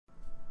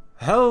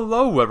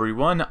Hello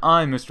everyone,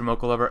 I'm Mr.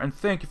 Mocha Lover, and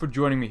thank you for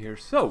joining me here.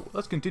 So,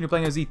 let's continue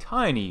playing as the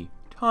tiny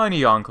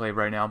Enclave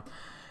right now,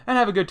 and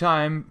have a good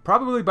time,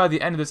 probably by the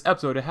end of this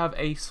episode, to have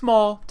a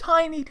small,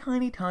 tiny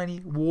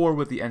war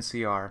with the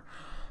NCR.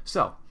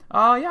 So,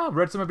 yeah, I've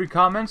read some of your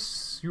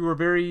comments. You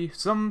were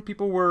some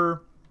people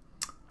were,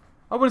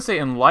 I wouldn't say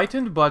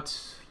enlightened,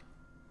 but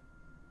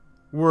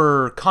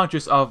were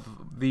conscious of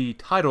the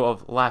title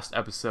of last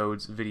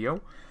episode's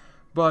video.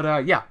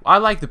 But, yeah, I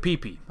like the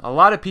PP. A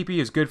lot of PP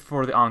is good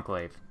for the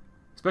Enclave.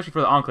 Especially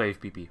for the Enclave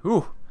PP.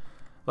 Whew.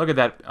 Look at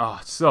that. Oh,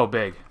 it's so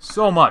big.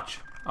 So much.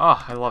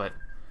 Oh, I love it.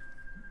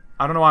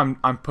 I don't know why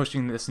I'm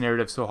pushing this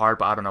narrative so hard,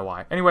 but I don't know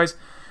why. Anyways,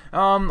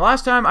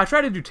 last time I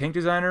tried to do Tank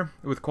Designer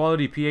with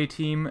Quality PA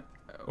Team.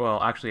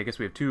 Well, actually, I guess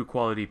we have two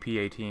Quality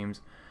PA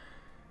Teams.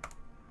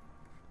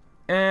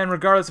 And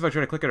regardless if I try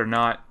to click it or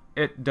not,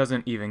 it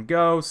doesn't even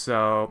go,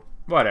 so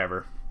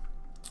whatever.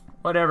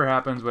 Whatever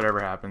happens, whatever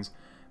happens.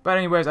 But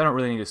anyways, I don't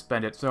really need to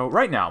spend it. So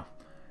right now,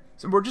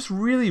 we're just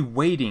really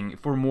waiting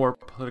for more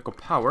political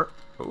power.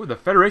 Oh, the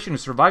Federation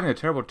is surviving a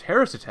terrible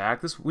terrorist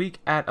attack. This week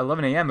at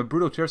 11 a.m., a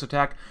brutal terrorist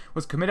attack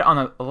was committed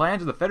on the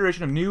lands of the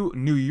Federation of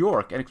New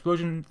York. An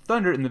explosion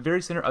thundered in the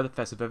very center of the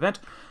festive event.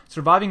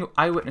 Surviving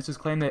eyewitnesses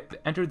claim that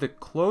it entered the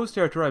closed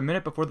territory a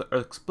minute before the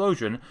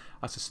explosion.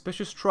 A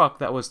suspicious truck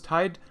that was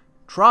tried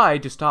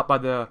to stop by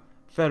the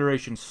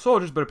Federation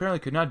soldiers, but apparently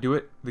could not do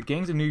it. The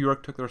gangs of New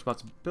York took the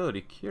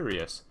responsibility.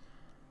 Curious.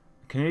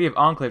 Canadian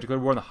Enclave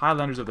declared war on the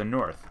Highlanders of the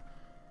North.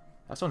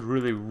 That sounds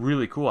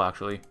really cool,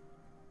 actually.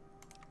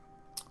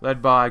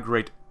 Led by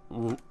Great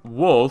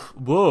Wolf.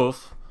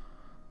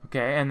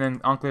 Okay, and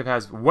then Enclave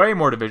has way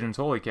more divisions.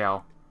 Holy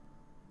cow.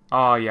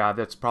 Oh, yeah,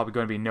 that's probably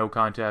going to be no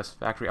contest.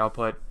 Factory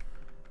output.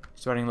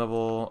 Starting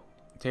level.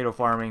 Potato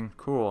farming.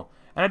 Cool.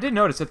 And I did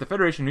notice that the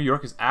Federation of New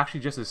York is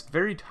actually just this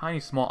very tiny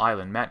small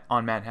island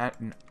on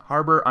Manhattan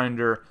Harbor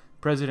under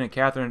President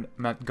Catherine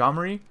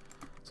Montgomery.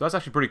 So that's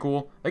actually pretty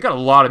cool. They got a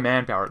lot of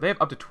manpower. They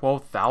have up to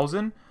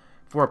 12,000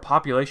 for a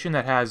population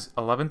that has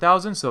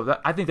 11,000. So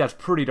I think that's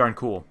pretty darn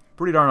cool.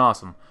 Pretty darn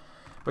awesome.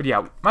 But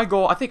yeah, my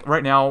goal, I think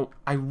right now,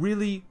 I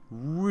really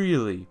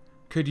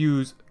could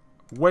use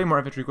way more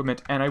infantry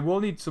equipment. And I will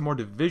need some more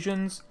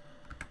divisions.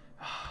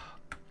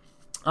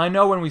 I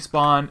know when we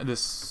spawn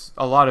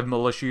a lot of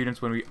militia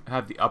units when we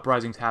have the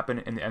uprisings happen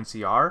in the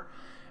NCR.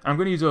 And I'm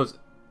going to use those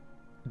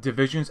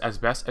divisions as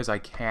best as I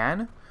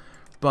can.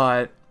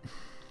 But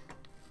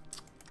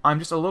I'm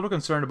just a little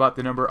concerned about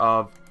the number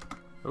of...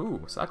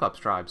 Ooh, Cyclops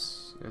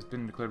tribes has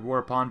been declared war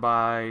upon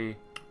by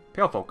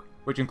Palefolk,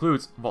 which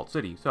includes Vault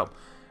City. So,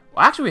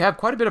 well, actually we have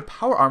quite a bit of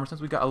power armor since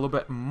we got a little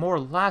bit more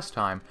last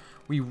time.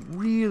 We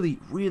really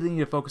need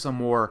to focus on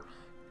more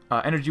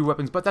energy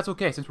weapons, but that's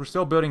okay since we're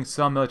still building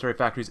some military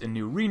factories in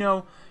New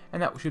Reno,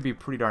 and that should be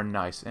pretty darn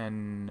nice.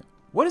 And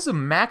what is the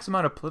max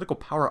amount of political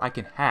power I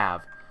can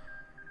have?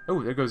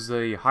 Oh, there goes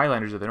the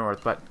Highlanders of the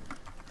North, but...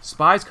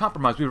 Spies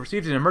compromised. We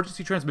received an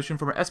emergency transmission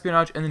from our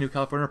espionage in the New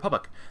California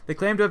Republic. They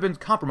claim to have been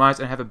compromised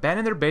and have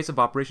abandoned their base of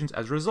operations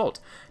as a result.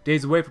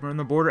 Days away from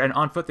the border and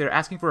on foot, they are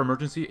asking for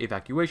emergency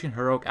evacuation,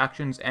 heroic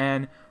actions,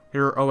 and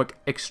heroic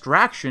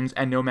extractions,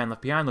 and no man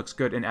left behind. Looks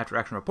good in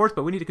after-action reports,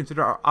 but we need to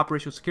consider our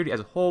operational security as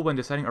a whole when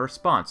deciding our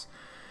response.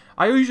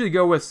 I usually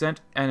go with sent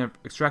and an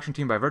extraction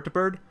team by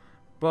Vertibird,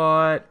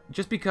 but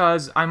just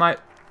because I might...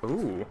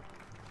 Ooh...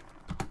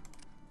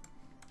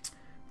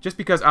 Just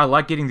because I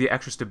like getting the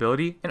extra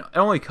stability, and it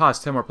only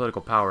costs 10 more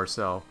political power,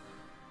 so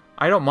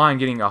I don't mind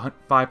getting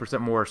 5%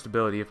 more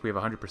stability if we have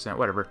 100%,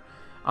 whatever.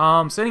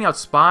 Sending out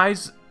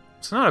spies,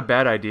 it's not a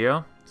bad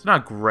idea. It's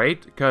not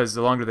great, because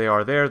the longer they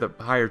are there, the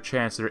higher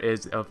chance there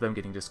is of them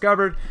getting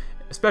discovered,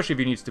 especially if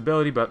you need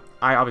stability, but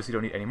I obviously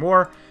don't need any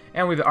more.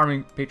 And we have the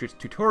Arming Patriots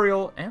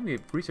tutorial, and we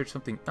have researched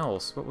something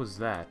else. What was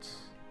that?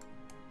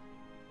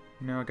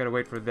 No, I gotta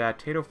wait for that.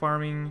 Potato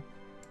farming.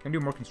 Can I do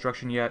more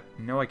construction yet?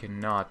 No, I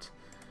cannot.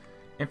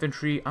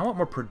 Infantry. I want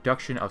more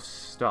production of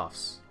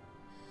stuffs.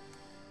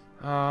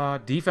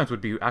 Defense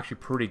would be actually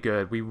pretty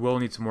good. We will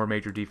need some more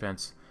major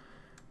defense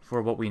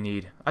for what we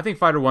need. I think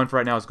Fighter 1 for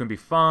right now is going to be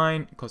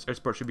fine. Close air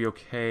support should be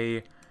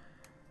okay.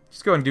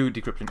 Just go and do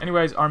decryption.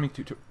 Anyways, Arming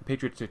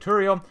Patriots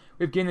tutorial.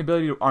 We've gained the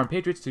ability to arm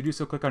Patriots. To do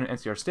so, click on an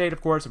NCR state,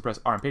 of course, and press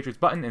Arm Patriots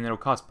button, and it'll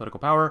cost political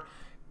power.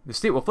 The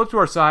state will flip to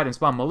our side and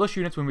spawn militia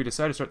units when we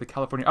decide to start the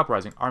California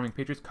Uprising. Arming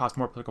Patriots costs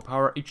more political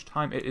power each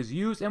time it is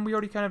used, and we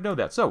already kind of know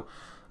that. So,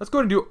 let's go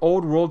and do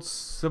Old World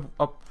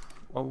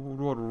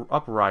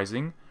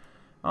Uprising.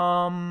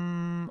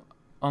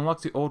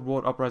 Unlocks the Old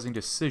World Uprising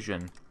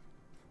decision.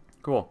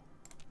 Cool.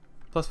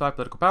 +5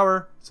 political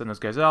power. Send those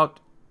guys out.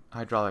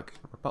 Hydraulic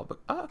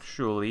Republic.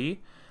 Actually,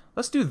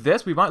 let's do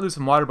this. We might lose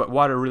some water, but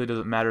water really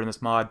doesn't matter in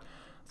this mod.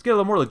 Let's get a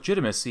little more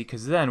legitimacy,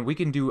 because then we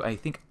can do, I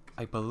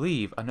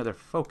believe, another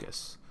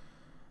focus.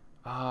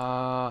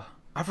 I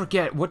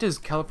forget. What does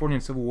Californian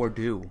Civil War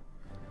do?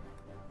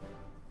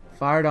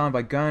 Fired on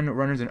by gun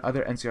runners and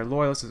other NCR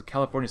loyalists, the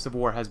California Civil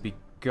War has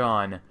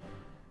begun.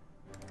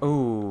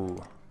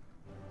 Oh.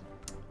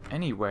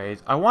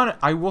 Anyways,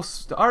 I will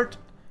start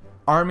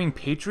arming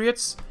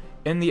Patriots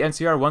in the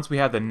NCR once we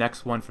have the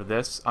next one for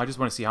this. I just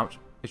want to see how much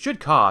It should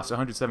cost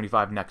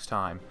 175 next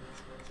time.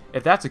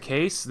 If that's the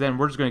case, then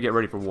we're just going to get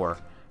ready for war.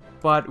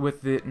 But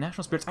with the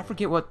national spirits, I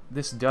forget what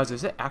this does.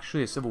 Is it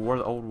actually a civil war,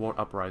 the Old World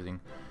Uprising?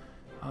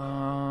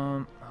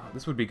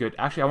 This would be good.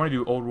 Actually, I want to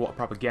do Old World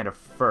propaganda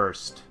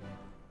first.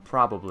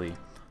 Probably.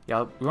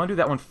 Yeah, we want to do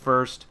that one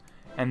first.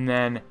 And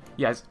then,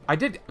 yes, I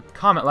did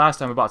comment last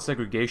time about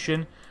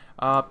segregation.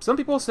 Some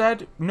people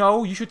said,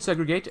 no, you should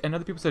segregate. And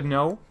other people said,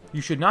 no,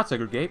 you should not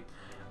segregate.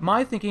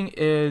 My thinking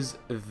is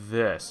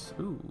this.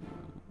 Ooh.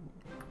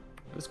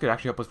 This could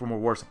actually help us for more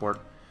war support.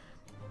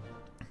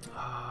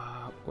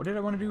 What did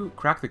I want to do?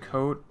 Crack the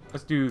code?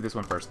 Let's do this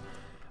one first.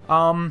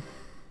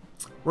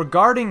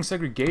 Regarding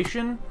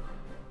segregation,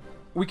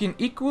 we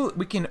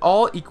can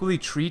all equally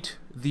treat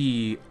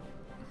the,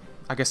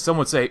 I guess some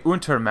would say,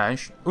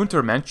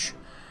 Untermensch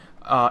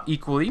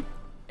equally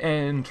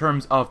in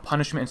terms of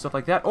punishment and stuff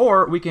like that,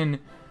 or we can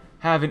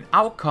have an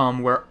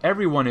outcome where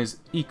everyone is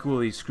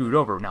equally screwed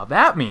over. Now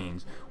that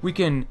means we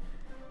can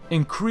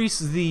increase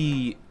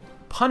the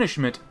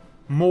punishment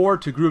more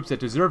to groups that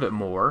deserve it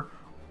more,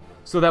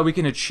 so that we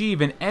can achieve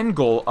an end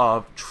goal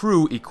of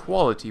true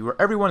equality, where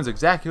everyone is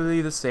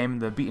exactly the same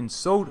and they're beaten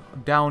so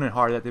down and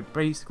hard that they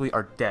basically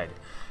are dead.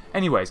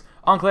 Anyways,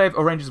 Enclave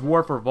arranges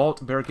war for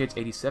Vault Barricades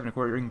 87.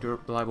 According to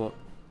reliable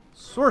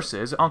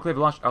sources, Enclave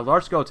launched a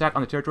large-scale attack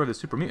on the territory of the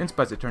Super Mutants,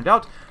 but as it turned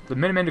out, the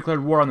Minutemen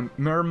declared war on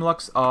the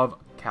Mermluks of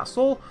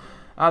Castle.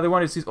 They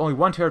wanted to seize only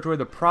one territory,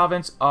 the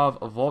province of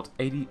Vault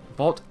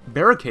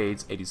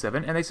Barricades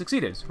 87, and they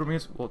succeeded. Super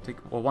Mutants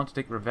will want to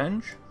take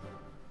revenge.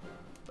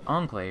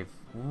 Enclave.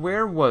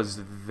 Where was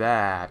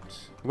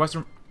that?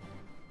 Western...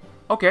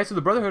 Okay, so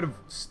the Brotherhood of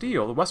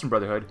Steel, the Western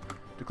Brotherhood,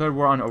 declared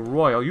war on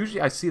Arroyo. Usually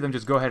I see them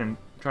just go ahead and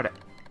try to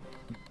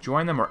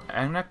join them or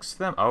annex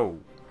them. Oh.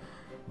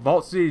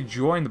 Vault City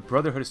joined the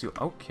Brotherhood of Steel.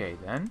 Okay,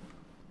 then.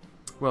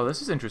 Well,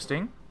 this is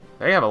interesting.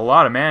 They have a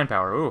lot of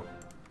manpower. Ooh.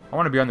 I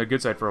want to be on their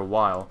good side for a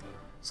while.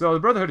 So the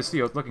Brotherhood of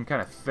Steel is looking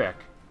kind of thick.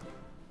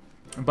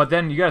 But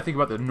then you got to think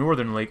about the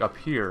Northern Lake up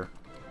here.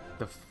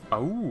 The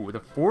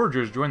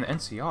Foragers joined the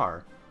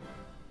NCR.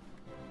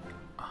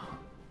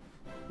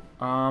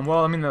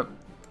 Well, I mean, the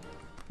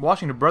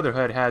Washington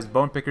Brotherhood has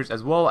Bone Pickers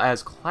as well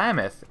as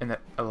Klamath in the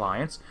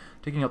alliance,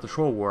 taking out the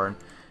Troll Warren.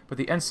 But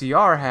the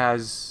NCR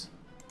has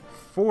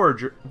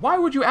Forager. Why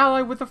would you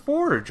ally with the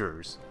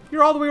Foragers?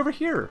 You're all the way over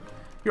here.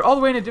 You're all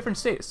the way in a different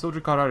state. A soldier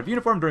caught out of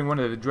uniform during one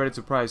of the dreaded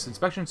surprise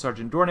inspections.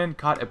 Sergeant Dornan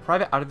caught a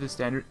private out of his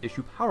standard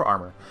issue power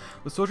armor.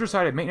 The soldier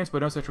cited maintenance,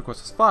 but no such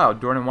request was filed.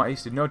 Dornan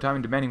wasted no time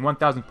in demanding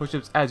 1,000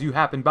 push-ups as you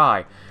happen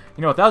by.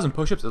 You know, 1,000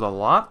 push-ups is a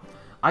lot.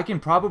 I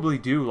can probably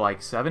do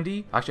like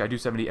 70. Actually, I do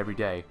 70 every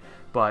day.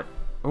 But,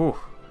 ooh,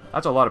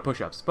 that's a lot of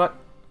push-ups. But,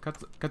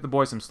 cut the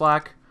boys some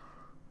slack.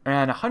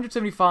 And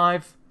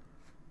 175.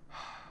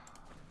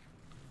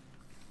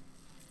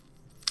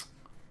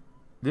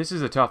 This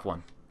is a tough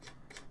one.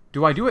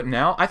 Do I do it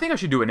now? I think I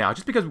should do it now,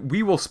 just because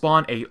we will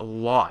spawn a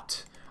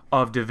lot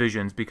of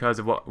divisions because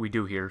of what we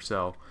do here,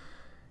 so.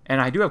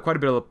 And I do have quite a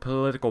bit of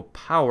political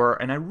power,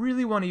 and I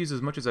really want to use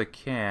as much as I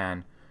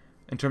can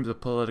in terms of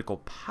political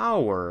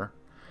power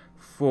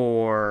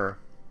for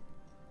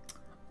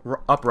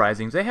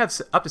uprisings. They have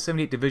up to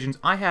 78 divisions.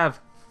 I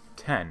have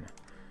 10.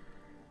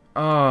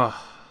 Well,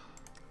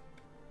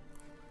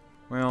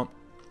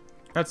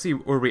 let's see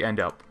where we end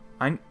up.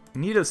 I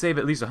need to save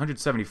at least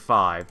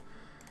 175.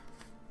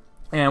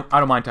 And I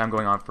don't mind time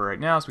going on for right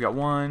now. So we got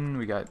one,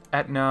 we got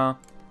Etna,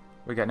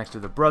 we got next to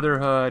the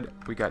Brotherhood,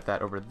 we got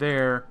that over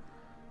there.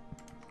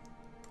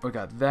 We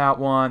got that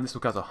one. This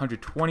will cost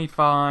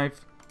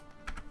 125.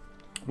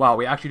 Wow,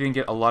 we actually didn't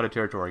get a lot of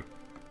territory.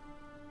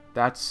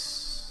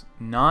 That's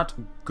not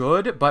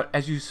good, but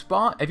as you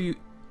spawn, if you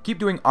keep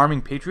doing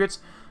arming patriots,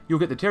 you'll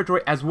get the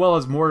territory as well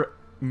as more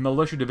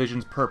militia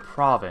divisions per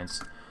province.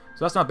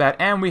 So that's not bad,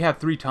 and we have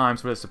 3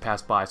 times for this to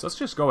pass by. So let's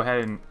just go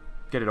ahead and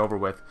get it over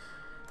with.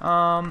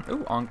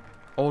 On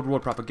Old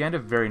World Propaganda,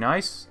 very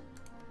nice.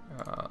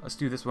 Let's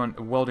do this one,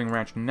 Welding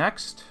Ranch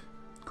next.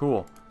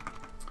 Cool.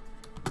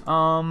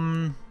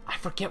 I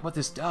forget what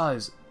this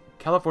does.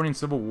 Californian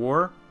Civil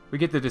War? We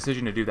get the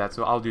decision to do that,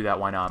 so I'll do that,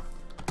 why not?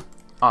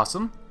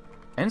 Awesome.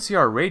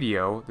 NCR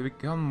Radio, they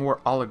become more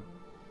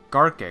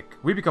oligarchic.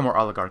 We become more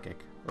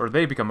oligarchic. Or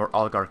they become more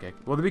oligarchic.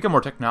 Well, they become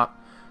more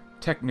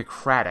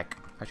technocratic,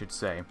 I should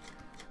say.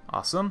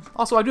 Awesome.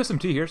 Also, I do have some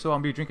tea here, so I'll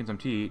be drinking some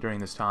tea during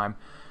this time.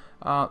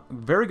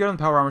 Very good on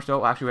the power armor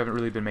still. Actually, we haven't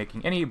really been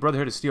making any.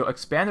 Brotherhood of Steel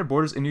expand their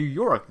borders in New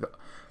York. The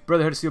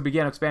Brotherhood of Steel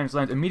began expanding its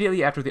lands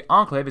immediately after the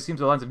Enclave. It seems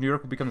the lands of New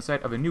York will become the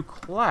site of a new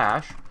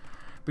clash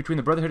between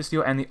the Brotherhood of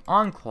Steel and the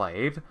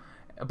Enclave.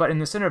 But in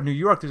the center of New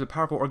York, there's a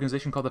powerful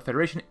organization called the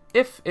Federation.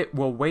 If it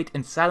will wait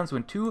in silence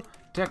when two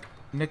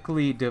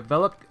technically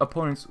developed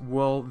opponents,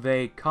 will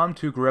they come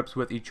to grips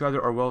with each other,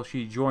 or will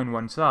she join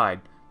one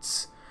side?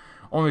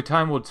 Only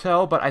time will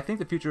tell, but I think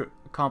the future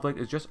conflict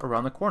is just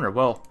around the corner.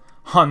 Well,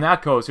 on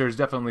that coast, there's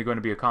definitely going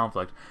to be a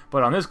conflict.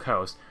 But on this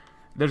coast,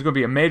 there's going to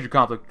be a major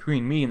conflict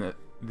between me and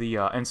the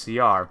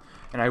NCR.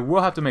 And I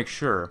will have to make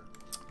sure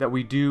that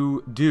we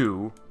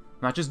do,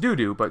 not just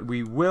do, but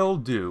we will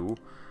do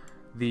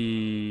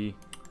the...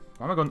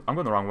 Why am I going? I'm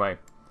going the wrong way.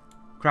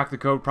 Crack the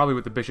code, probably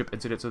with the Bishop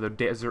incident, so the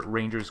Desert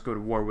Rangers go to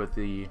war with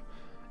the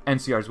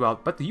NCR as well.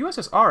 But the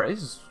USSR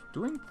is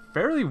doing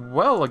fairly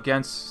well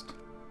against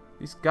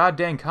these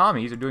goddamn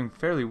commies. Are doing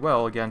fairly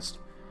well against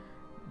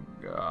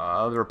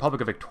the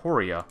Republic of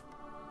Victoria.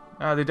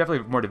 They definitely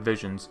have more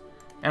divisions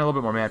and a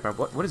little bit more manpower.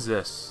 What is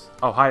this?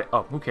 Oh, hi.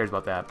 Oh, who cares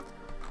about that?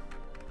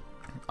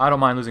 I don't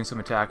mind losing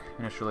some attack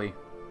initially.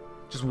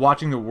 Just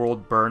watching the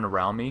world burn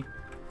around me.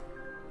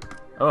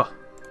 Ugh.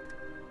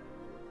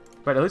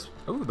 But at least,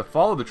 ooh, the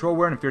fall of the Troll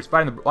War and fierce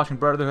fighting. The Washington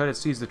Brotherhood has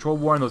seized the Troll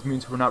War, and those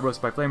mutants who were not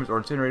roasted by flames or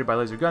incinerated by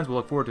laser guns will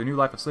look forward to a new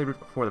life of slavery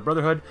for the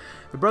Brotherhood.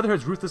 The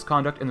Brotherhood's ruthless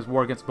conduct in this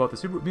war against both the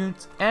super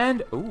mutants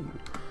and,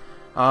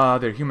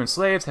 their human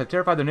slaves have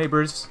terrified their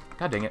neighbors.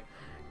 God dang it.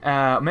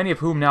 Many of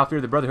whom now fear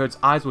the Brotherhood's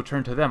eyes will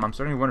turn to them. I'm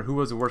starting to wonder who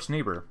was the worst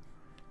neighbor.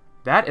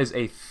 That is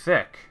a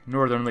thick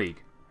Northern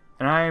League.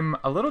 And I'm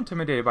a little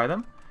intimidated by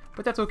them,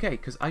 but that's okay,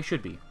 because I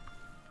should be.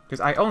 Because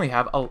I only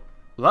have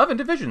 11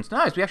 divisions.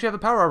 Nice. We actually have a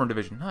power armor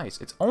division.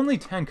 Nice. It's only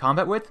 10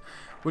 combat width,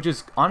 which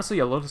is honestly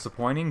a little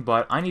disappointing,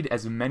 but I need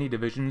as many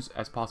divisions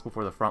as possible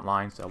for the front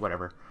line, so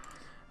whatever.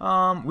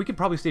 We could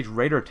probably stage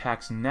raider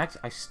attacks next.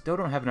 I still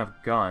don't have enough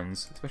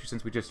guns, especially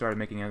since we just started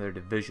making another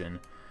division.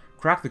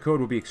 Crack the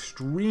code will be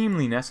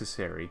extremely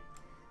necessary.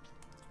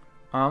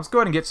 Let's go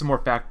ahead and get some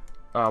more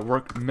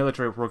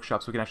military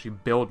workshops so we can actually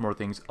build more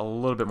things a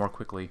little bit more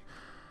quickly.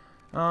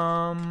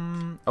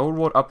 Old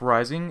World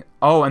Uprising.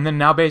 Oh, and then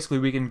now basically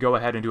we can go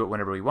ahead and do it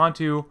whenever we want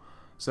to.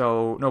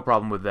 So, no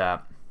problem with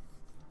that.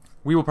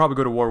 We will probably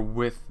go to war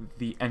with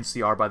the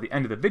NCR by the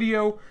end of the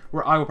video,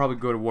 where I will probably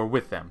go to war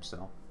with them,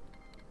 so.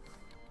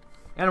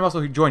 And I'm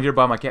also joined here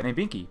by my cat named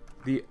Binky.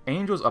 The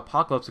Angels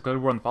Apocalypse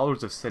declared war on the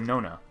followers of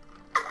Senona.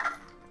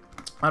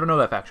 I don't know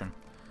that faction.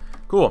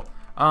 Cool.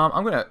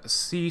 I'm going to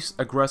cease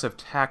aggressive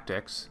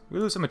tactics. We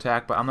lose some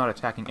attack, but I'm not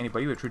attacking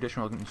anybody with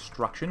traditional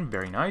instruction.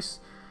 Very nice.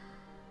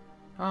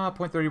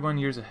 0.31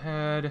 years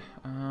ahead.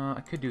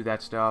 I could do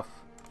that stuff.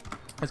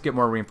 Let's get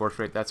more reinforced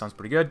rate. That sounds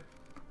pretty good.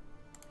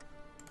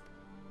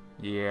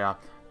 Yeah.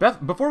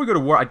 Before we go to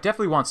war, I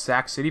definitely want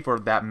Sac City for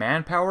that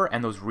manpower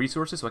and those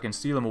resources so I can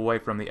steal them away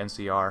from the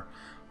NCR.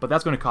 But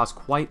that's going to cost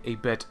quite a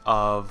bit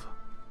of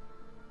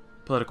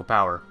political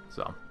power.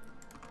 So,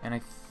 and I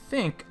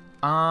think,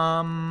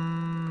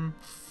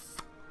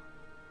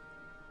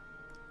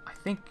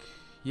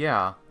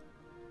 yeah.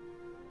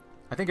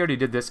 I think I already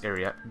did this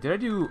area. Did I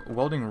do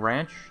Welding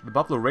Ranch? The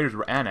Buffalo Raiders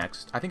were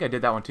annexed. I think I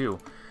did that one too.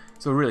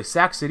 So really,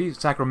 Sac City,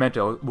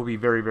 Sacramento will be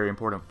very, very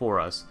important for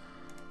us.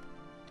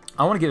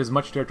 I want to get as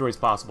much territory as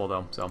possible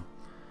though, so.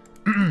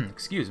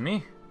 Excuse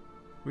me.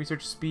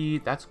 Research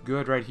speed, that's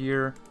good right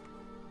here.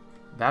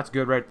 That's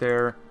good right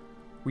there.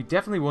 We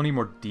definitely will need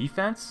more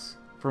defense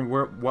from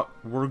what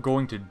we're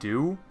going to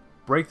do.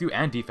 Breakthrough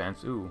and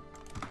defense, ooh.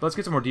 Let's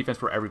get some more defense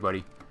for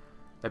everybody.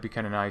 That'd be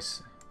kind of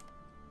nice.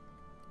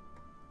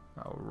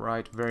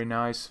 Alright, very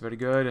nice, very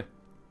good.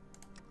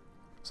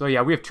 So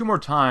yeah, we have 2 more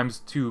times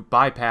to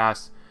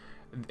bypass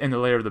in the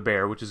lair of the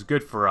bear, which is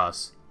good for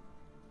us.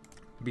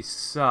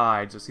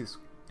 Besides, let's see,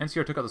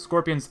 NCR took out the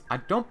Scorpions. I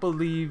don't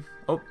believe...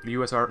 Oh, the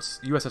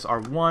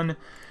USSR won.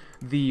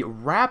 The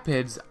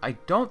Rapids, I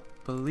don't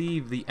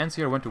believe the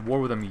NCR went to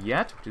war with them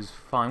yet, which is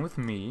fine with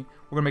me.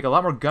 We're going to make a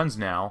lot more guns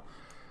now.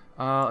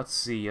 Let's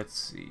see.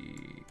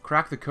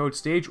 Crack the code,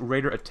 stage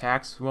raider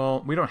attacks.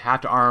 Well, we don't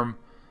have to arm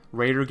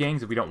raider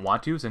gangs if we don't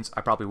want to, since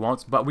I probably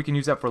won't, but we can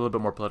use that for a little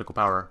bit more political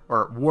power,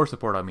 or war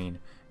support, I mean.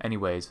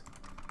 Anyways,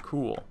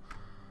 cool.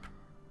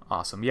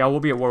 Awesome. Yeah, we'll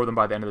be at war with them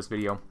by the end of this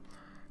video.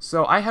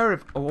 So, I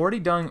have already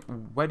done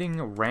Welding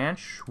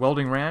Ranch.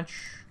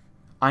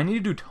 I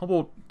need to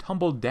do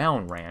Tumble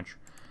Down Ranch.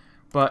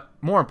 But,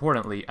 more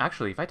importantly,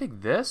 actually, if I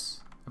take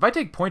this, if I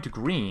take Point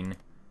Green,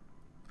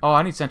 oh,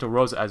 I need Santa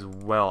Rosa as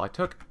well. I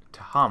took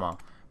Tahama.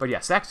 But yeah,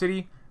 Sac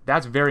City,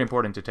 that's very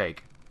important to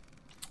take.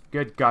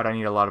 Good God, I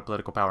need a lot of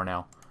political power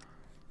now.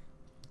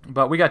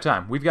 But we got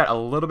time. We've got a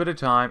little bit of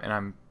time, and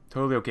I'm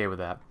totally okay with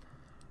that.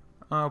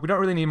 We don't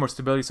really need more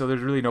stability, so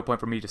there's really no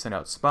point for me to send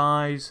out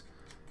spies.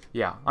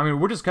 Yeah, I mean,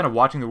 we're just kind of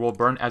watching the world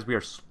burn as we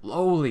are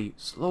slowly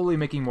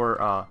making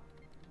more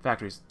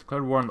factories.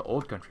 Declared war on the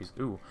old countries.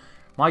 Ooh,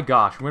 my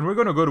gosh. When we're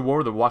going to go to war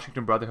with the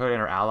Washington Brotherhood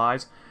and our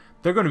allies,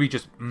 they're going to be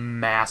just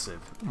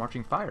massive. Ooh,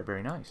 marching fire,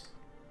 very nice.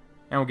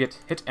 And we'll get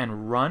hit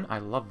and run. I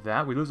love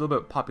that. We lose a little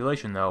bit of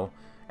population, though.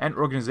 And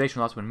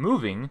organization loss when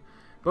moving,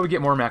 but we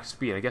get more max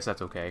speed. I guess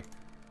that's okay.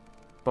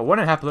 But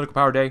 1.5 political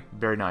power day,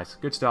 very nice.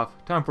 Good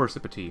stuff. Time for a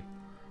sip of tea.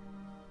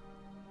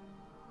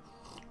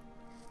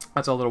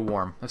 That's a little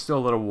warm. That's still a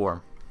little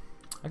warm.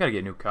 I gotta get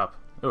a new cup.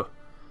 Ugh.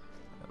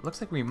 It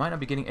looks like we might not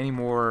be getting any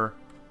more...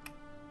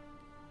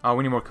 Oh,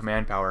 we need more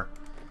command power.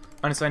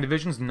 Unassigned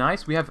divisions,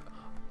 nice. We have a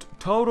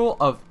total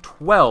of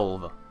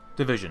 12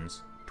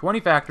 divisions.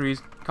 20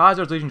 factories.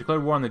 Kaiser's Legion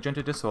declared war on the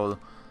Gente de Sol.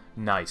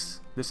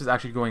 Nice. This is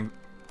actually going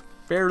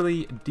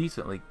fairly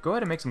decently. Go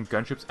ahead and make some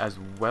gunships as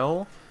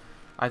well.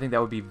 I think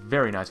that would be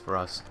very nice for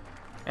us.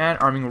 And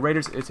arming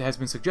raiders. It has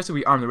been suggested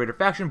we arm the raider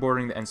faction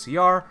bordering the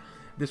NCR.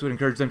 This would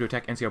encourage them to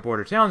attack NCR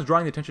border towns,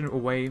 drawing the attention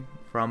away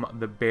from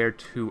the bear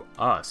to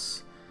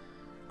us.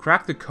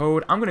 Crack the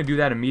code. I'm going to do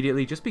that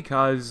immediately just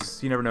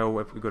because you never know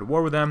if we go to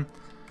war with them.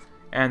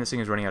 And this thing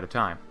is running out of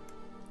time.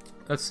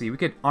 Let's see. We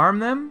could arm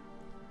them,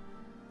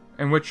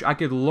 in which I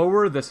could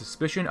lower the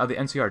suspicion of the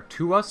NCR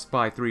to us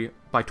by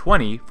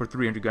 20 for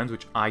 300 guns,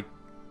 which I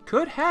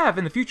could have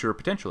in the future,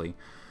 potentially.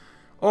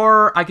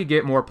 Or I could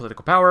get more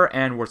political power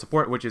and war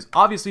support, which is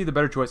obviously the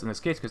better choice in this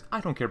case, because I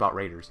don't care about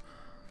raiders.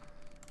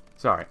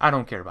 Sorry, I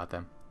don't care about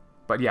them.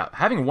 But yeah,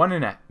 having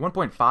 1.5,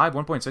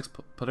 1.6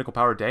 political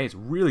power a day is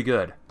really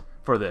good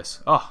for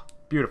this. Oh,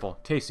 beautiful,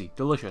 tasty,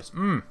 delicious.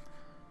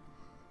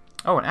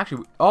 Oh, and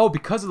actually,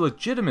 because of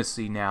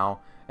legitimacy now,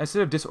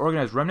 instead of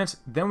disorganized remnants,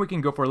 then we can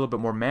go for a little bit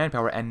more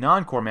manpower and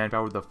non-core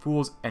manpower with the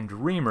Fools and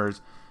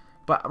Dreamers.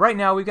 But right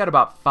now, we've got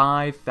about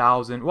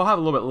 5,000. We'll have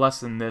a little bit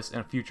less than this in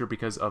the future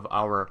because of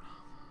our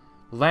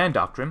land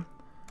doctrine.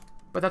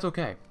 But that's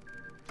okay.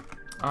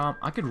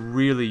 I could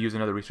really use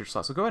another research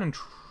slot. So go ahead and...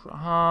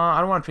 I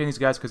don't want to train these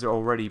guys because they're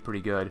already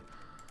pretty good.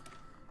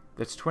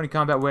 That's 20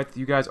 combat width.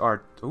 You guys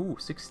are... Ooh,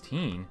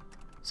 16.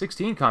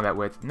 16 combat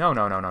width. No.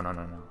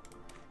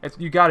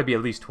 You got to be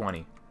at least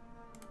 20.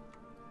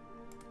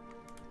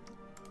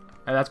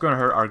 And that's going to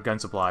hurt our gun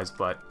supplies,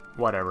 but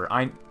whatever.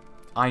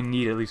 I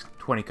need at least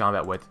 20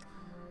 combat width.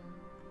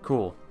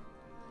 Cool.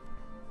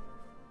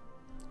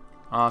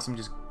 Awesome.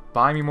 Just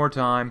buy me more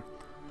time.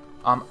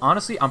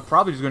 Honestly, I'm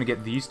probably just going to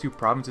get these two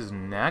provinces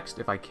next,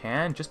 if I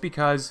can, just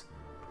because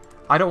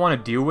I don't want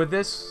to deal with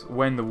this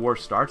when the war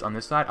starts on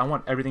this side. I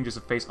want everything just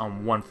to face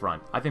on one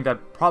front. I think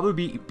that'd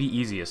probably be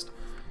easiest.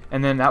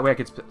 And then that way I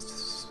could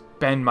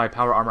spend my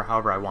power armor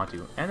however I want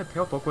to. And the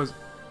Pale Folk was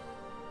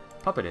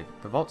puppeted.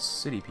 The Vault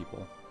City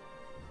people.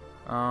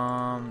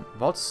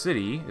 Vault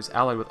City is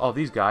allied with all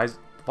these guys.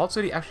 Vault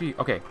City actually...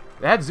 Okay,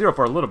 they had 0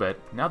 for a little bit.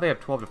 Now they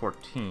have 12 to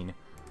 14.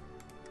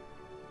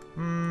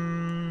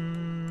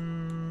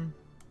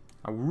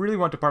 I really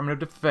want Department of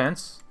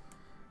Defense,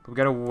 but we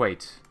gotta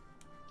wait.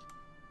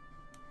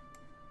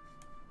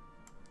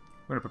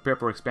 We're gonna prepare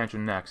for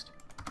expansion next.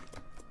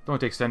 It only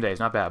takes 10 days,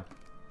 not bad.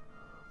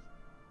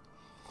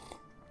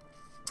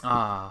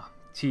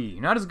 Tea.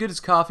 Not as good as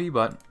coffee,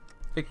 but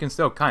it can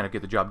still kind of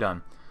get the job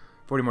done.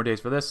 40 more days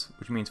for this,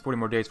 which means 40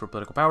 more days for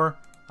political power.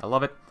 I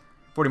love it.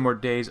 40 more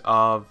days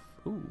of...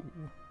 Ooh.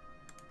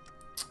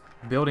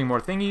 Building more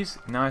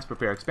thingies. Nice,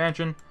 prepare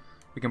expansion.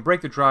 We can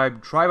break the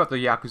tribe, drive up the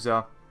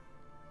Yakuza.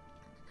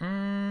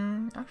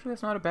 Actually,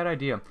 that's not a bad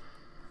idea.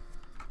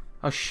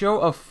 A show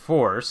of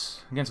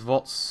force against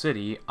Vault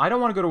City. I don't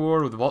want to go to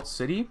war with Vault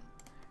City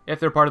if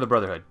they're part of the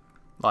Brotherhood.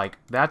 Like,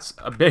 that's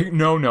a big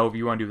no-no if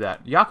you want to do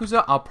that.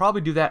 Yakuza, I'll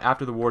probably do that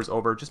after the war is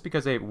over, just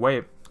because they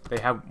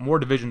have more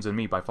divisions than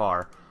me by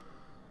far.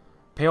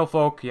 Pale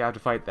Folk, you have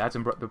to fight. That's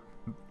in the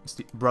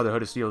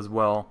Brotherhood of Steel as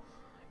well.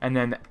 And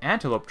then the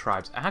Antelope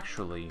tribes,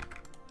 actually...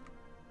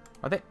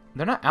 Are they...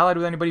 They're not allied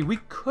with anybody. We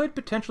could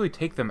potentially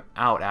take them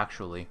out,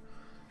 actually.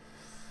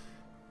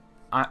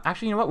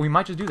 Actually, you know what? We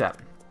might just do that.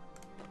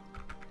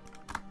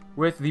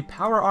 With the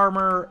power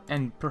armor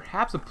and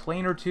perhaps a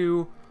plane or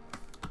two,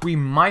 we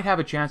might have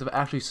a chance of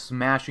actually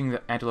smashing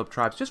the Antelope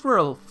tribes just for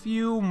a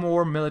few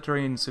more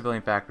military and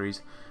civilian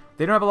factories.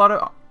 They don't have a lot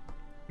of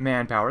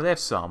manpower. They have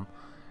some.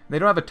 They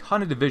don't have a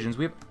ton of divisions.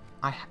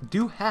 I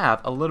do have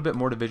a little bit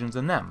more divisions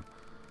than them,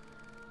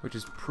 which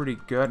is pretty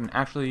good. And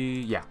actually,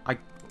 yeah, I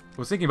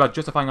was thinking about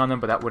justifying on them,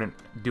 but that wouldn't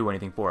do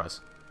anything for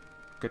us.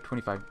 Got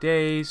 25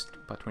 days,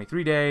 about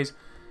 23 days.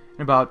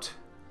 In about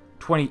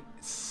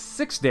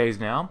 26 days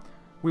now,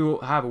 we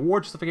will have a war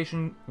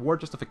justification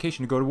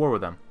to go to war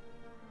with them.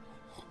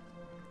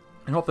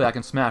 And hopefully I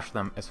can smash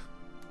them as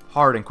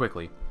hard and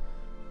quickly.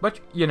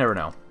 But you never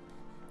know.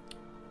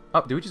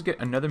 Oh, did we just get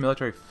another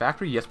military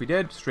factory? Yes, we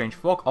did. Strange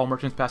folk. All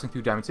merchants passing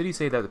through Diamond City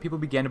say that the people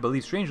began to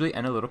believe strangely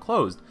and a little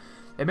closed.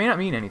 It may not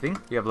mean anything.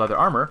 We have leather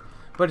armor.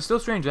 But it's still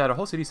strange that a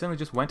whole city suddenly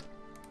just went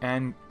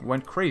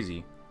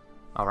crazy.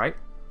 Alright.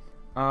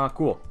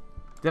 Cool.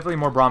 Definitely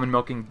more Brahmin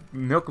milking.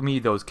 Milk me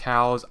those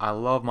cows. I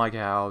love my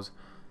cows.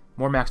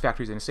 More max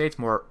factories and estates.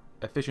 More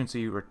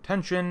efficiency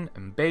retention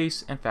and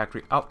base and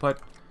factory output.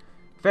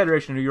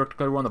 Federation of New York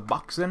declared war on the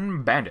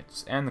Boxen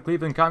Bandits. And the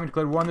Cleveland Commune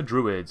declared war on the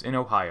Druids in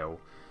Ohio.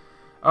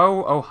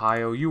 Oh,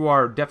 Ohio, you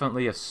are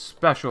definitely a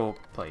special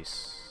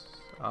place.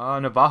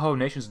 Navajo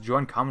nations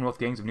join Commonwealth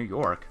gangs of New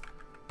York.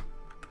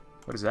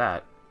 What is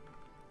that?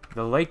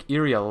 The Lake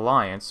Erie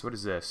Alliance. What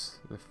is this?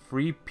 The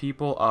Free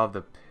People of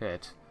the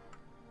Pit.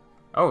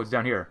 Oh, it's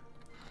down here.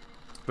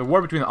 The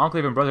war between the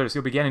Enclave and Brotherhood of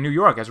Steel began in New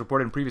York. As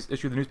reported in previous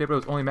issue of the newspaper, it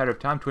was only a matter of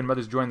time. Twin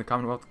mothers joined the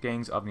Commonwealth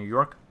gangs of New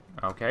York.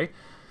 Okay.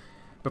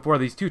 Before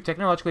these two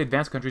technologically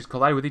advanced countries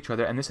collided with each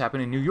other, and this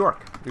happened in New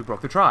York. We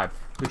broke the tribe.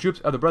 The troops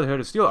of the Brotherhood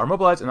of Steel are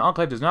mobilized, and the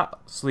Enclave does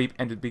not sleep,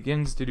 and it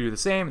begins to do the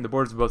same. And the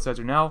borders of both sides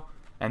are now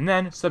and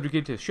then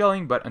subjugated to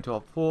shelling, but until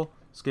a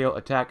full-scale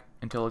attack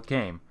until it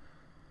came.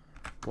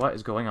 What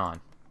is going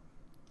on?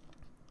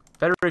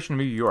 Federation of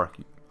New York.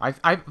 I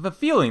have a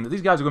feeling that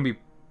these guys are going to be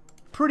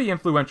pretty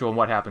influential in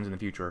what happens in the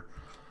future.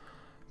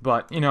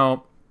 But, you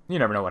know, you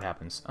never know what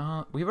happens.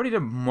 We've already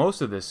done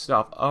most of this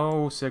stuff.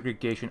 Oh,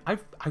 segregation. I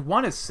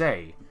want to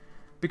say,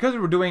 because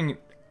we're doing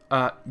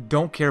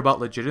don't care about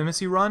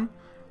legitimacy run,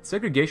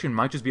 segregation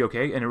might just be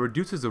okay, and it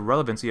reduces the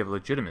relevancy of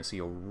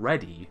legitimacy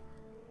already.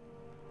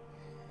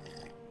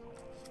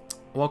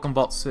 Welcome,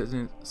 Vault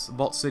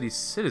City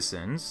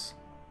citizens.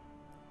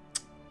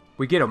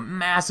 We get a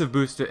massive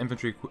boost to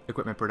infantry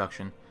equipment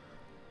production.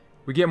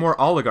 We get more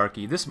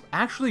oligarchy. This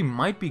actually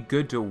might be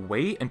good to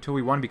wait until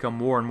we want to become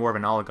more and more of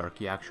an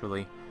oligarchy,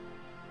 actually.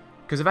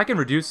 Because if I can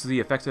reduce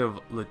the effective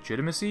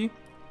legitimacy,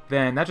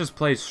 then that just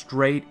plays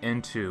straight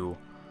into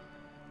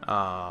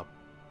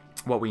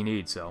what we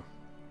need, so.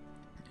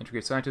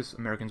 Integrate scientists,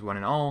 Americans one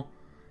and all.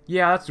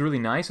 Yeah, that's really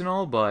nice and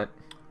all, but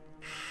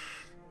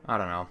I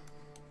don't know.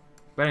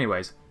 But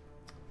anyways,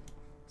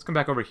 let's come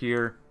back over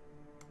here.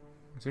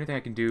 Is there anything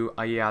I can do?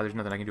 Yeah, there's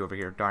nothing I can do over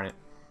here. Darn it.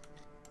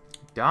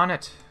 Darn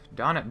it.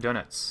 Darn it,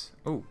 donuts.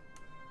 Oh.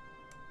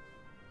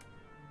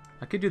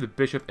 I could do the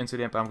bishop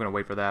incident, but I'm going to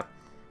wait for that.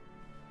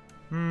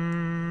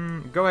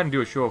 Go ahead and do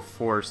a show of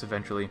force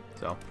eventually,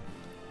 so.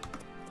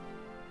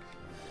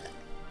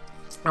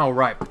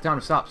 Alright, time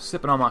to stop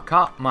sipping on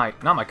not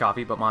my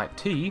coffee, but my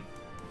tea.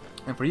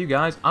 And for you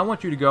guys, I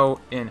want you to go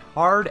in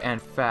hard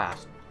and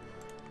fast.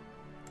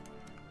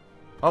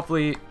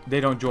 Hopefully,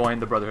 they don't join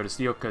the Brotherhood of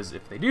Steel, because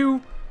if they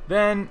do,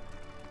 then...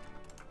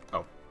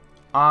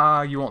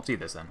 Oh. You won't see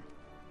this then.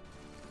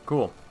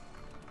 Cool.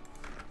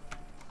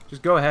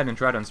 Just go ahead and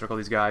try to encircle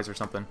these guys or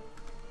something.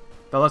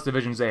 The less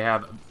divisions they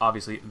have,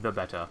 obviously, the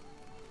better.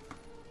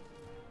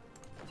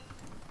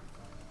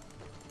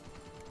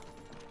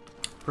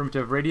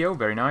 Primitive radio,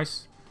 very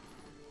nice.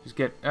 Just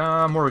get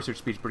more research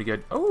speed, pretty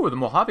good. Oh, the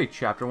Mojave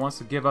chapter wants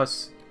to give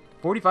us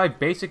 45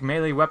 basic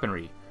melee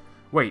weaponry.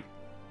 Wait,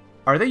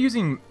 are they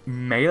using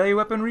melee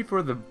weaponry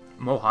for the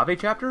Mojave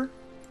chapter?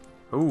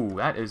 Ooh,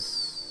 that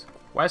is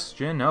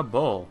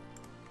questionable.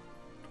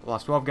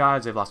 Lost 12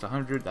 guys, they've lost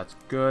 100. That's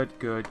good,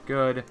 good,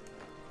 good.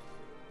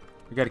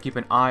 We got to keep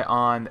an eye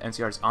on the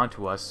NCRs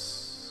onto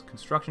us.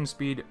 Construction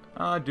speed,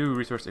 do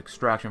resource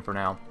extraction for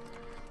now.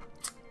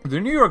 The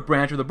New York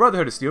branch of the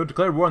Brotherhood of Steel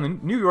declared war on the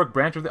New York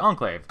branch of the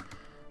Enclave.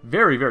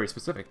 Very, very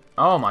specific.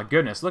 Oh my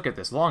goodness, look at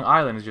this. Long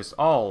Island is just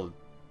all...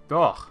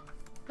 Ugh.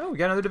 Oh, we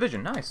got another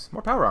division. Nice.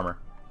 More power armor.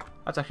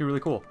 That's actually really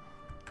cool.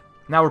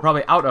 Now we're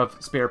probably out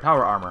of spare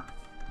power armor.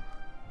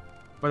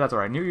 But that's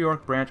alright. New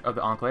York branch of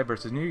the Enclave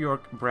versus New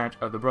York branch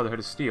of the Brotherhood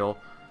of Steel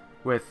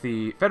with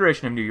the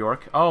Federation of New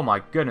York. Oh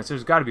my goodness,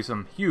 there's got to be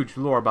some huge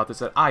lore about this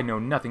that I know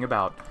nothing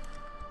about.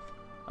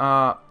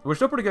 We're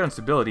still pretty good on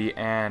stability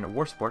and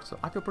war support, so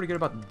I feel pretty good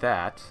about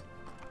that.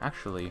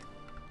 Actually,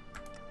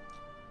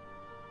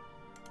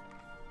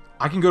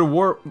 I can go to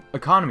war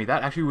economy.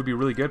 That actually would be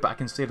really good, but I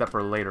can save that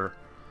for later.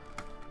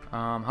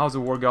 How's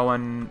the war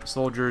going?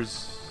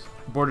 Soldiers,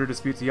 border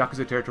disputes, the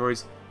Yakuza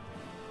territories.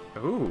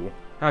 Ooh.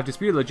 Have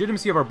disputed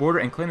legitimacy of our border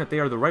and claim that they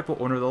are the rightful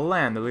owner of the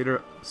land. The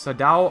leader,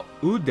 Sadao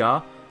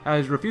Uda,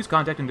 has refused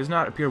contact and does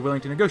not appear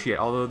willing to negotiate.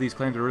 Although these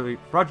claims are really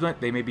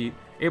fraudulent, they may be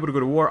able to go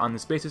to war on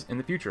this basis in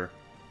the future.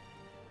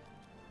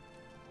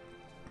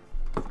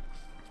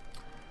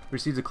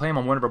 Receives a claim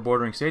on one of our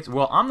bordering states.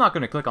 Well, I'm not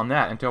going to click on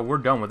that until we're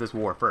done with this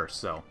war first,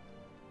 so.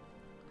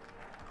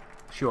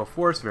 Show of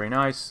force, very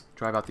nice.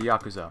 Drive out the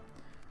Yakuza.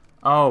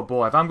 Oh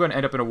boy, if I'm going to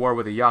end up in a war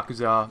with the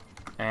Yakuza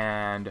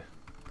and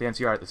the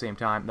NCR at the same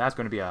time, that's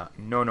going to be a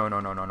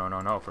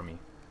no for me.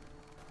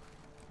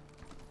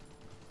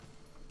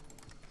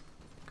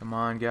 Come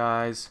on,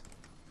 guys.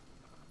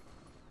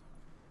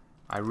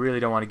 I really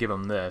don't want to give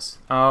them this.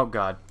 Oh,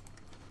 God.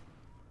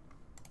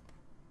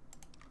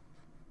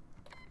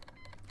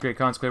 Great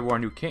Khans declared war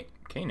on New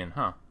Canaan,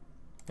 huh?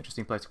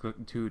 Interesting place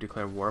to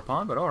declare war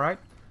upon, but alright.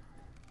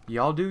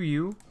 Y'all do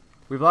you.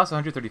 We've lost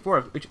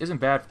 134, which isn't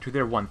bad to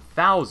their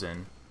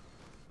 1,000.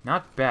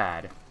 Not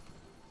bad.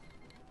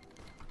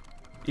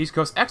 East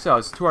Coast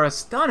Exiles. To our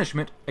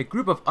astonishment, a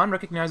group of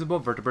unrecognizable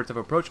vertebrates have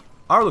approached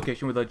our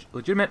location with a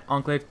legitimate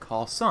Enclave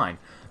call sign.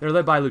 They're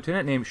led by a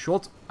lieutenant named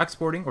Schultz,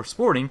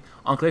 sporting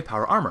Enclave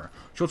power armor.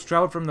 Schultz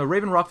traveled from the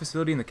Raven Rock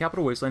facility in the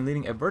Capital Wasteland,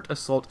 leading a Vert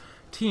assault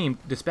team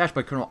dispatched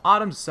by Colonel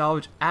Autumn to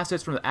salvage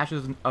assets from the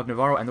ashes of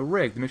Navarro and the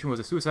Rig. The mission was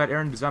a suicide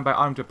errand designed by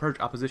Autumn to purge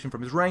opposition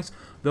from his ranks.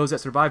 Those that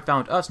survived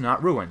found us,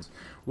 not ruins.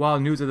 While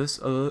news of this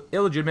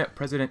illegitimate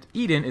President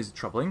Eden is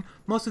troubling,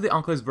 most of the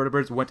Enclave's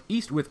vertebrates went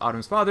east with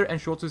Autumn's father, and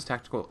Schultz's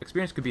tactical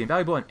experience could be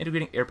invaluable in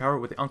integrating air power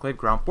with the Enclave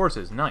ground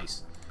forces.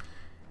 Nice.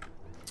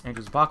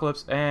 Angel's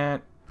Apocalypse,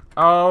 and...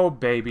 Oh,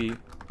 baby.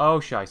 Oh,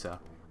 Shisa.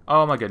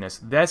 Oh, my goodness.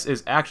 This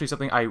is actually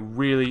something I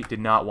really did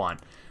not want.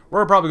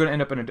 We're probably going to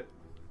end up in a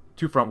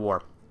two-front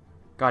war.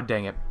 God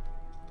dang it.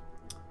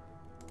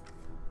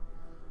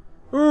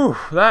 Ooh,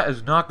 that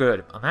is not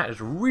good. And that is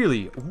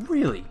really,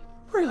 really,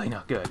 really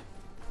not good.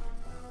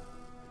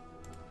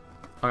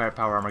 Alright,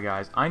 power armor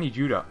guys. I need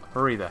you to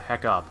hurry the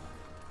heck up.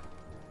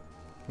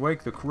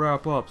 Wake the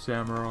crap up,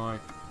 samurai.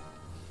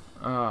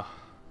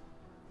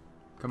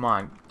 Come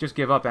on. Just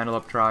give up,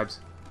 Antelope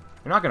Tribes.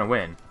 You're not going to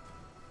win.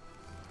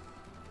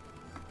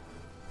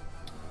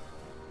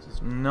 This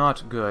is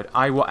not good.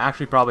 I will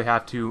actually probably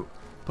have to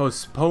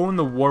postpone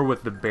the war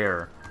with the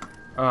bear.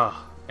 Ugh.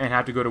 And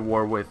have to go to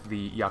war with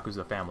the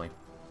Yakuza family.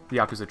 The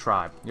Yakuza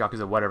tribe.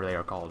 Yakuza whatever they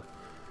are called.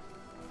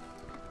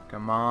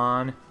 Come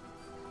on.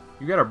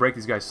 You gotta break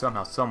these guys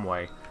somehow, some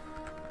way.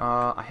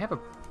 I have a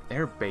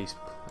air base.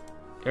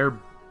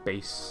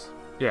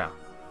 Yeah.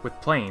 With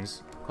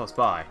planes close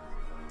by.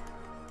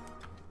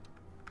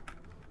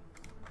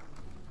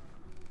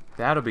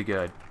 That'll be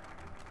good.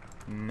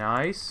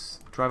 Nice.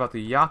 Drive out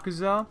the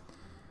Yakuza.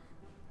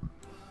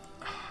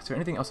 Is there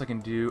anything else I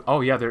can do?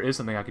 Oh yeah, there is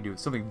something I can do.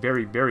 It's something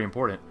very, very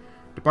important.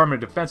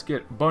 Department of Defense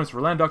get bonus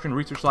for land doctrine,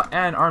 research slot,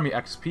 and army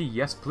XP.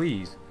 Yes,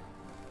 please.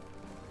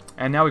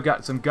 And now we've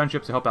got some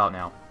gunships to help out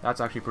now. That's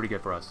actually pretty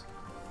good for us.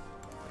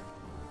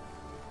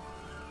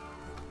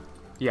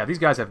 Yeah, these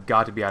guys have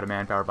got to be out of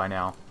manpower by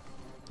now.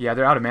 Yeah,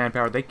 they're out of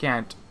manpower. They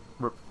can't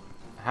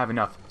have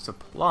enough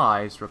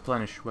supplies to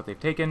replenish what they've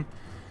taken.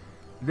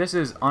 This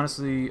is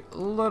honestly a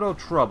little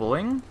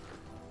troubling.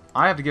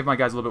 I have to give my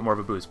guys a little bit more of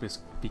a boost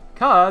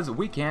because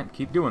we can't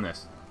keep doing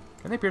this.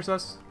 Can they pierce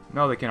us?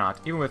 No, they cannot.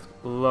 Even with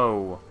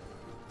low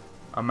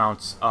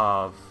amounts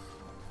of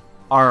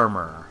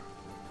armor.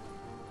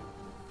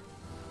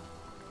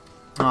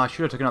 I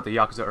should have taken out the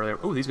Yakuza earlier.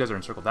 Oh, these guys are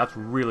encircled. That's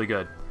really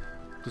good.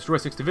 Destroy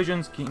 6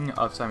 divisions. King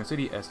of Simon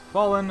City has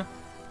fallen.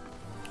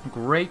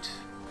 Great.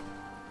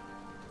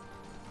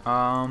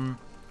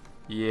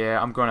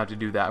 Yeah, I'm going to have to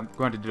do that. I'm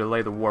going to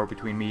delay the war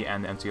between me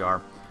and the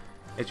NCR.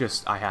 It's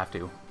just, I have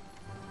to.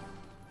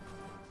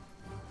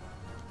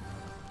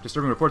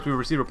 Disturbing reports. We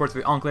received reports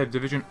of the Enclave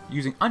division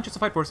using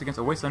unjustified force against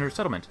a Wastelander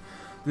settlement.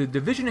 The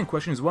division in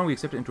question is one we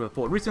accepted into a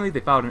fold. Recently,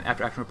 they filed an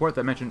after-action report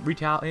that mentioned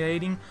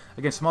retaliating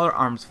against smaller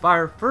arms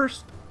fire.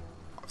 First,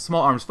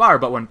 small arms fire,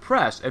 but when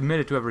pressed,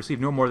 admitted to have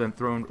received no more than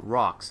thrown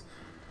rocks.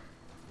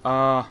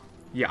 Yeah,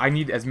 I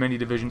need as many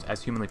divisions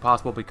as humanly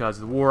possible because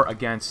the war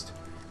against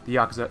the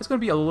Yakuza is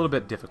going to be a little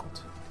bit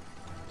difficult,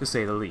 to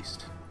say the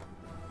least.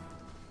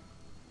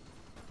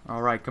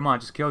 Alright, come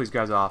on, just kill these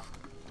guys off.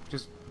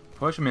 Just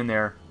push them in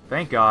there.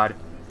 Thank God.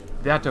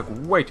 That took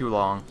way too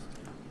long.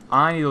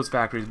 I need those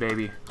factories,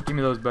 baby. Give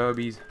me those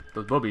babies.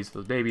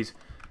 Those babies.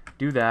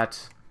 Do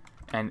that.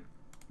 And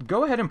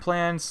go ahead and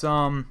plan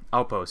some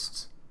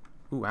outposts.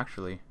 Ooh,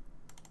 actually.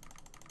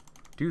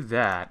 Do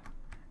that.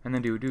 And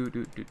then do.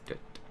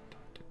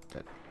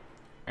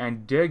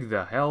 And dig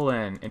the hell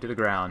into the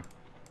ground.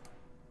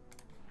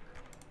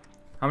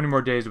 How many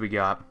more days do we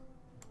got?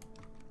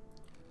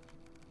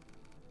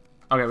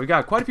 Okay, we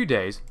got quite a few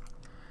days.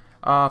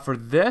 For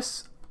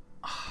this...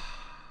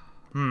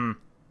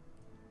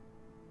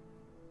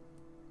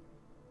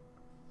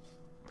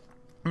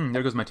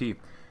 there goes my tea.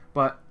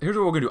 But here's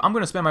what we're going to do. I'm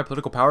going to spend my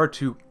political power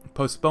to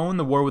postpone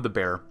the war with the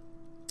bear.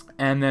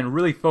 And then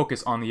really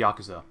focus on the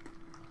Yakuza.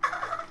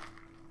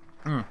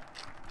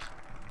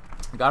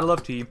 Gotta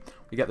love tea.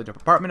 We got the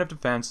Department of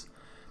Defense.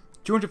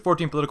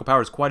 214 political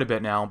power is quite a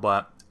bit now,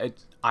 but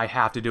I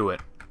have to do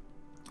it.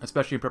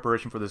 Especially in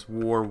preparation for this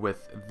war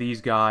with these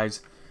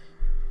guys.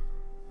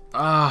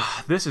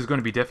 This is going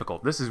to be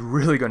difficult. This is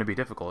really going to be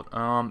difficult. They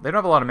don't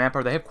have a lot of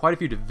manpower. They have quite a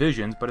few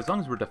divisions, but as long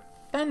as we're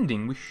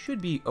defending, we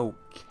should be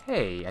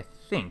okay, I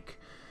think.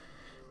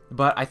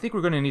 But I think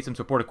we're going to need some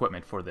support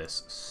equipment for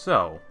this.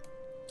 So,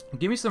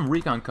 give me some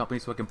recon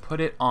companies so I can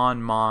put it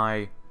on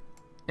my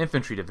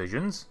infantry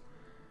divisions.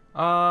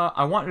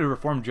 I want to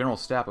reform general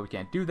staff, but we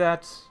can't do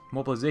that.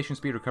 Mobilization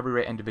speed, recovery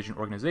rate, and division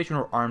organization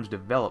or arms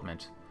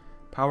development.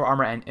 Power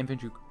armor and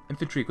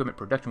infantry equipment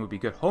production would be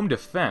good. Home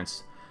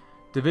defense.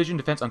 Division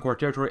defense on core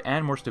territory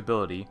and more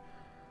stability.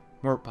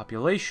 More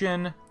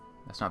population.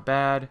 That's not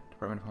bad.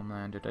 Department of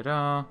Homeland.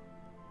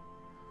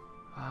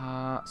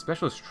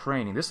 Specialist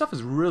training. This stuff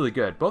is really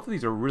good. Both of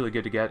these are really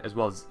good to get, as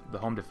well as the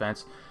home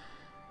defense.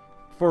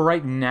 For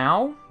right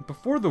now,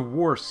 before the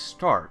war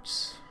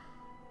starts,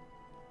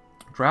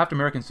 draft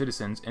American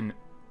citizens in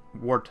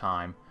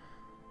wartime.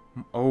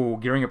 Oh,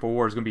 gearing up for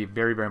war is going to be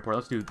very, very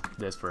important. Let's do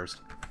this first.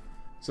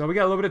 So we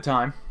got a little bit of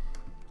time.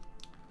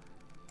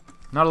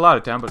 Not a lot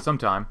of time, but some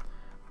time.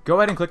 Go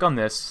ahead and click on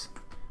this,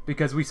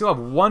 because we still have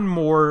one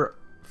more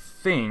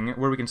thing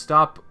where we can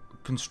stop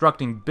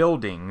constructing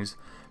buildings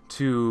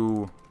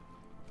to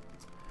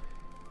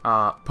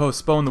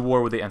postpone the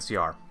war with the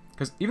NCR.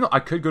 Because even though I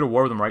could go to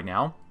war with them right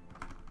now,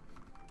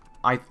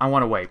 I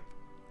want to wait.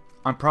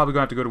 I'm probably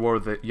going to have to go to war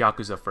with the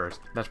Yakuza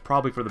first. That's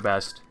probably for the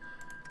best.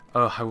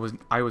 I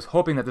was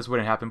hoping that this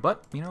wouldn't happen,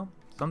 but, you know,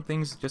 some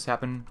things just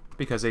happen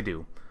because they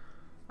do.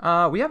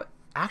 We have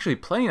actually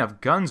plenty of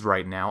guns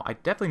right now. I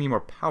definitely need more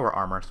power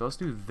armor, so let's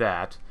do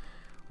that.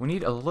 We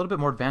need a little bit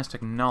more advanced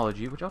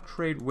technology, which I'll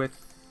trade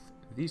with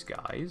these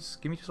guys.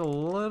 Give me just a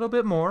little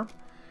bit more.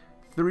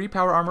 3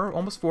 power armor,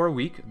 almost 4 a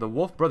week. The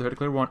Wolf Brotherhood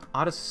declared war on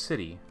Otta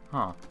City.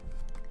 Huh.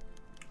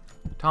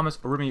 Thomas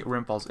Urimi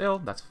Urim falls ill.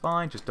 That's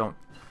fine. Just don't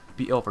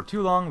be ill for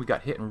too long. We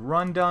got hit and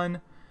run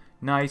done.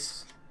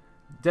 Nice.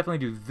 Definitely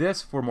do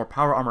this for more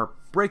power armor,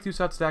 breakthrough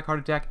shot stack, heart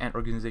attack, and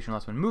organization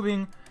loss when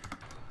moving.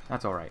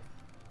 That's alright.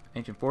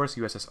 Ancient Forest,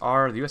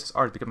 USSR. The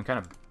USSR is becoming kind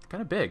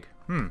of big.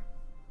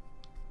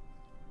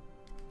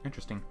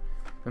 Interesting.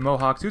 The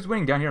Mohawks. Who's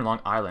winning down here in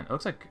Long Island? It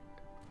looks like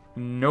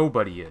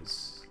nobody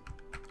is.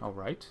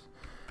 Alright.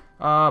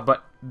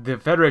 But the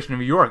Federation of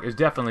New York is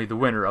definitely the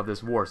winner of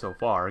this war so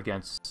far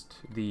against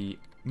the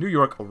New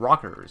York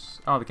Rockers.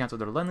 Oh, they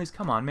canceled their Lend-Lease.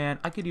 Come on, man.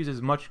 I could use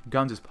as much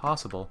guns as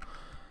possible.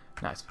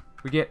 Nice.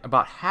 We get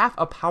about half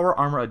a power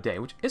armor a day,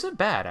 which isn't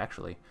bad,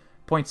 actually.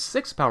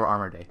 0.6 power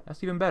armor a day.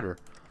 That's even better.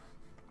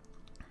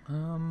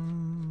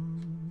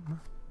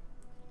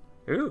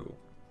 Ooh.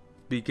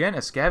 Begin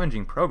a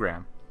scavenging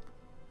program.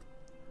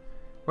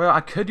 Well,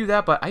 I could do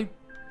that, but I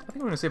think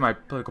I'm going to save my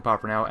political power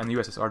for now, and the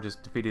USSR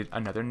just defeated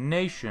another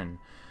nation.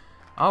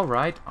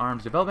 Alright,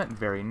 arms development,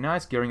 very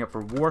nice. Gearing up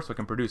for war so I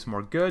can produce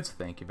more goods.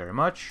 Thank you very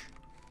much.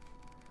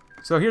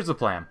 So here's the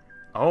plan.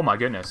 Oh my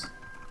goodness.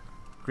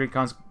 Great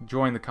cons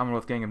join the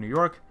Commonwealth Gang of New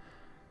York.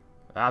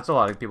 That's a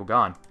lot of people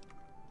gone.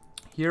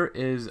 Here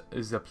is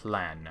the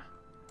plan.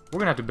 We're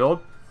going to have to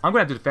build. I'm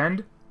going to have to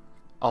defend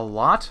a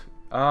lot.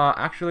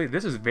 Actually,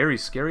 this is very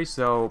scary,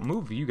 so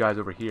move you guys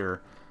over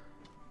here.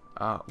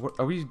 Are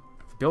we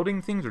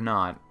building things or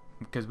not?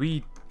 Because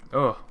we're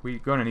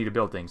going to need to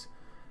build things.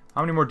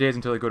 How many more days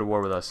until they go to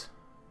war with us?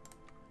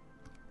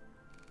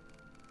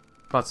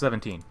 About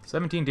 17.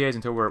 17 days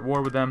until we're at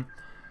war with them.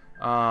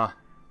 I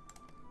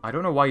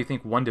don't know why you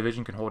think one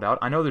division can hold out.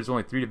 I know there's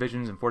only 3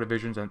 divisions and 4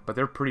 divisions, but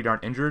they're pretty darn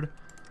injured.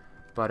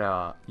 But,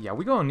 yeah,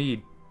 we're going to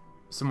need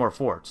some more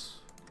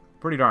forts.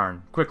 Pretty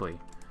darn quickly.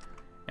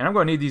 And I'm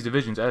going to need these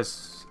divisions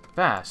as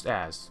fast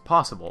as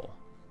possible.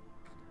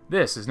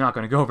 This is not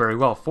going to go very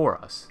well for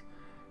us.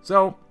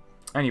 So,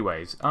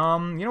 anyways, you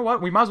know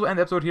what? We might as well end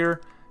the episode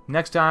here.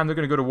 Next time, they're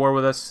going to go to war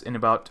with us in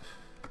about,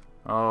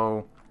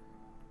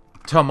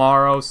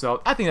 tomorrow.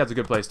 So, I think that's a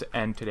good place to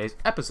end today's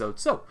episode.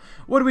 So,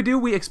 what did?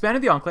 We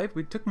expanded the Enclave.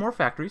 We took more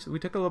factories. We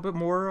took a little bit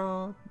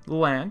more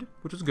land,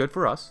 which was good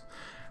for us.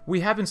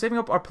 We have been saving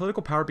up our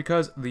political power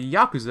because the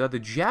Yakuza, the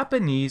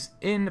Japanese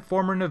in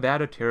former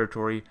Nevada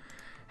territory,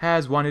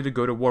 has wanted to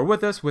go to war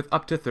with us with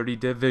up to 30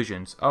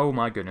 divisions. Oh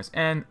my goodness.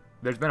 And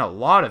there's been a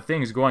lot of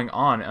things going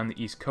on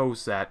the East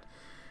Coast that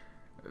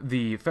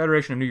the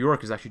Federation of New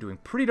York is actually doing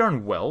pretty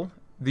darn well.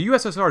 The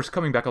USSR is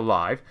coming back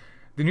alive.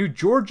 The New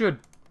Georgia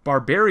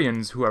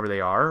barbarians, whoever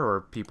they are,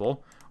 or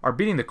people, are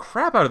beating the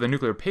crap out of the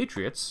nuclear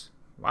patriots.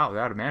 Wow,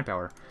 they're out of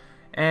manpower.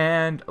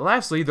 And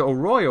lastly, the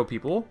Oroyo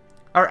people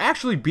are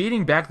actually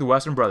beating back the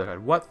Western Brotherhood.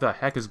 What the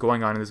heck is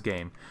going on in this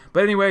game?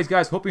 But anyways,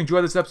 guys, hope you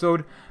enjoyed this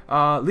episode.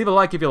 Leave a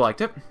like if you liked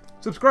it.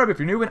 Subscribe if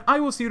you're new, and I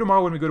will see you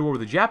tomorrow when we go to war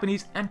with the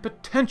Japanese and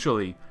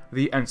potentially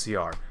the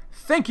NCR.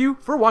 Thank you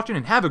for watching,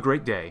 and have a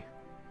great day.